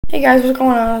Hey guys, what's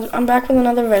going on? I'm back with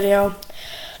another video.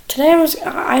 Today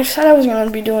I said I was going to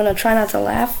be doing a try not to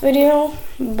laugh video,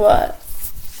 but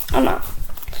I'm not.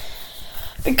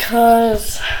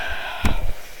 Because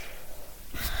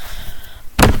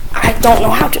I don't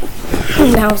know how to.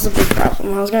 That was the big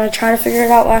problem. I was going to try to figure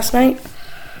it out last night,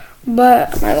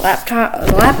 but the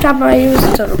laptop I use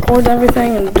to record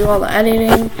everything and do all the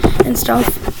editing and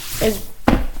stuff, it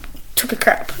took a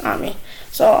crap on me.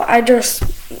 So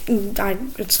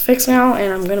it's fixed now,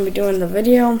 and I'm gonna be doing the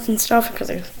video and stuff because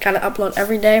I gotta upload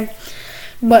every day.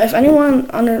 But if anyone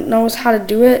knows how to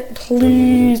do it,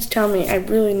 please tell me. I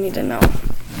really need to know.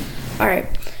 All right,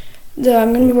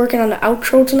 I'm gonna be working on the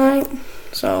outro tonight,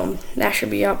 so that should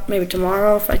be up maybe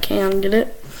tomorrow if I can get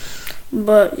it.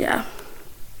 But yeah,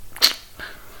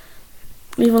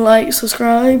 leave a like,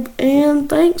 subscribe, and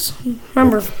thanks.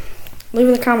 Remember, leave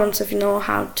in the comments if you know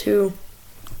how to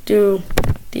do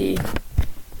the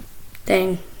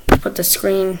thing, put the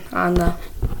screen on the,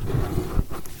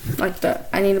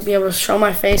 I need to be able to show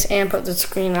my face and put the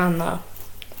screen on the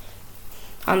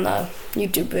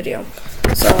YouTube video.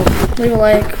 So leave a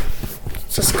like,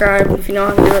 subscribe, if you know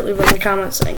how to do it, leave it in the comments. Thanks.